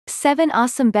7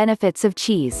 Awesome Benefits of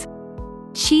Cheese.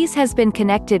 Cheese has been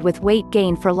connected with weight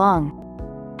gain for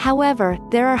long. However,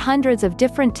 there are hundreds of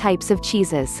different types of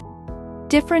cheeses.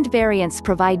 Different variants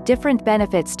provide different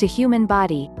benefits to human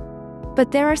body.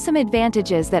 But there are some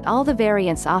advantages that all the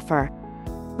variants offer.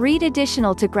 Read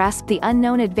additional to grasp the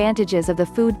unknown advantages of the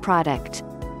food product.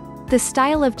 The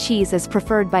style of cheese is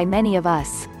preferred by many of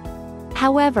us.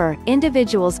 However,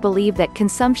 individuals believe that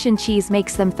consumption cheese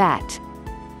makes them fat.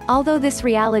 Although this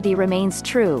reality remains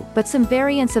true, but some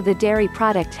variants of the dairy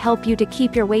product help you to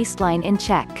keep your waistline in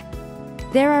check.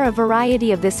 There are a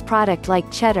variety of this product like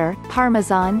cheddar,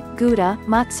 parmesan, Gouda,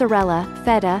 mozzarella,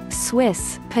 feta,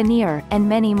 Swiss, paneer, and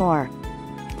many more.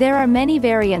 There are many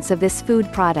variants of this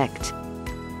food product.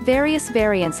 Various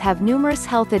variants have numerous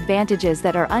health advantages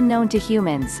that are unknown to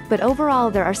humans, but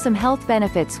overall there are some health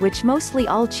benefits which mostly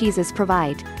all cheeses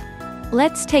provide.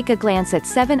 Let's take a glance at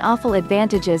 7 awful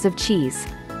advantages of cheese.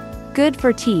 Good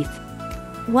for teeth.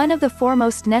 One of the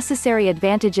foremost necessary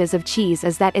advantages of cheese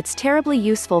is that it's terribly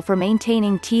useful for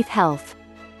maintaining teeth health.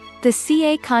 The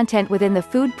Ca content within the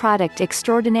food product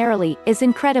is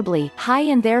incredibly high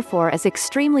and therefore is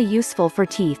extremely useful for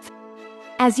teeth.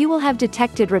 As you will have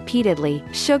detected repeatedly,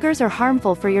 sugars are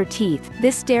harmful for your teeth.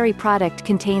 This dairy product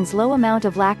contains low amount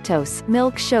of lactose,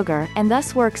 milk sugar, and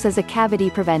thus works as a cavity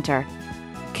preventer.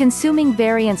 Consuming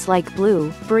variants like blue,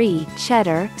 brie,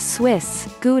 cheddar, Swiss,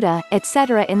 Gouda,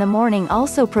 etc. in the morning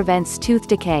also prevents tooth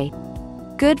decay.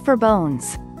 Good for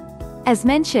bones. As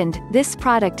mentioned, this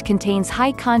product contains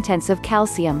high contents of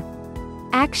calcium.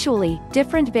 Actually,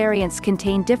 different variants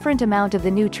contain different amount of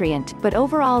the nutrient, but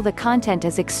overall the content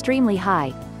is extremely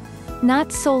high.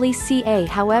 Not solely Ca.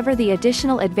 However, the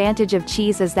additional advantage of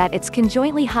cheese is that it's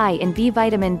conjointly high in B.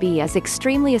 Vitamin B is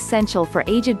extremely essential for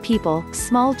aged people,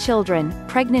 small children,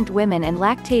 pregnant women and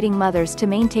lactating mothers to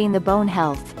maintain the bone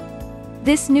health.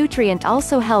 This nutrient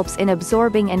also helps in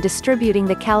absorbing and distributing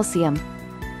the calcium.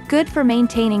 Good for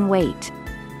maintaining weight.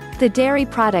 The dairy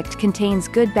product contains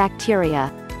good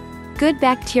bacteria. Good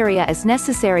bacteria is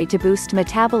necessary to boost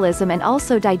metabolism and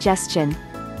also digestion.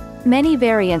 Many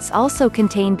variants also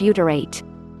contain butyrate.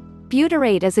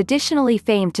 Butyrate is additionally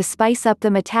famed to spice up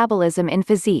the metabolism in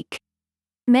physique.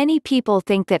 Many people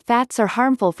think that fats are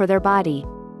harmful for their body.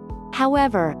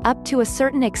 However, up to a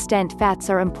certain extent fats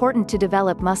are important to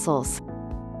develop muscles.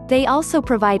 They also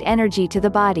provide energy to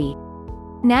the body.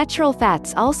 Natural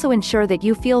fats also ensure that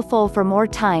you feel full for more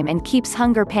time and keeps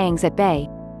hunger pangs at bay.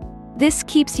 This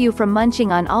keeps you from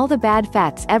munching on all the bad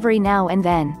fats every now and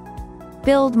then.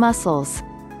 Build muscles.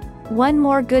 One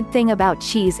more good thing about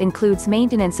cheese includes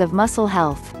maintenance of muscle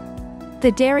health.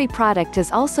 The dairy product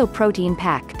is also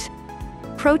protein-packed.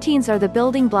 Proteins are the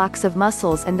building blocks of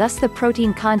muscles and thus the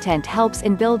protein content helps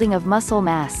in building of muscle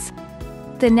mass.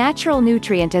 The natural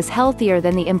nutrient is healthier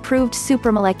than the improved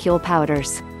supramolecule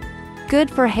powders.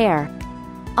 Good for hair.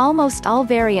 Almost all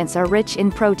variants are rich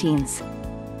in proteins.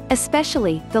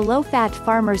 Especially, the low-fat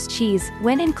farmer's cheese,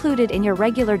 when included in your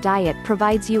regular diet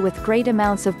provides you with great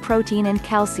amounts of protein and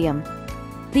calcium.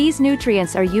 These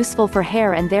nutrients are useful for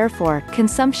hair and therefore,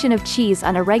 consumption of cheese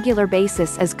on a regular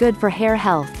basis is good for hair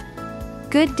health.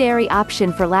 Good dairy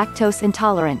option for lactose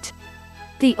intolerant.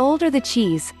 The older the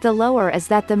cheese, the lower is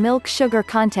that the milk sugar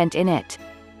content in it.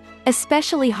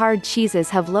 Especially hard cheeses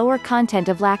have lower content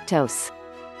of lactose.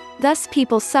 Thus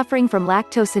people suffering from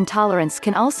lactose intolerance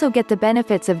can also get the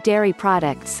benefits of dairy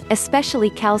products,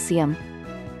 especially calcium.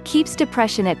 Keeps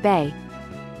depression at bay.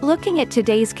 Looking at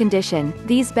today's condition,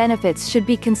 these benefits should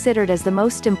be considered as the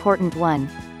most important one.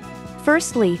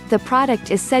 Firstly, the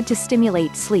product is said to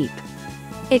stimulate sleep.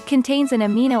 It contains an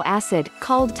amino acid,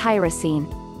 called tyrosine.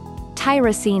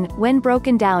 Tyrosine, when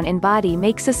broken down in body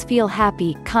makes us feel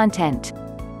happy, content.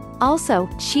 Also,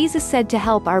 cheese is said to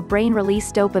help our brain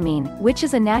release dopamine, which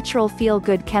is a natural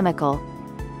feel-good chemical.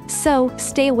 So,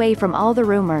 stay away from all the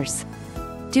rumors.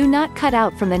 Do not cut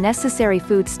out from the necessary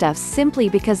foodstuffs simply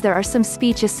because there are some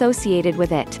speech associated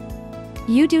with it.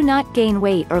 You do not gain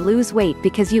weight or lose weight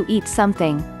because you eat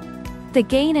something. The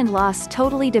gain and loss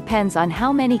totally depends on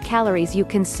how many calories you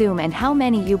consume and how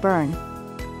many you burn.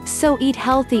 So eat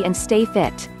healthy and stay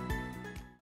fit.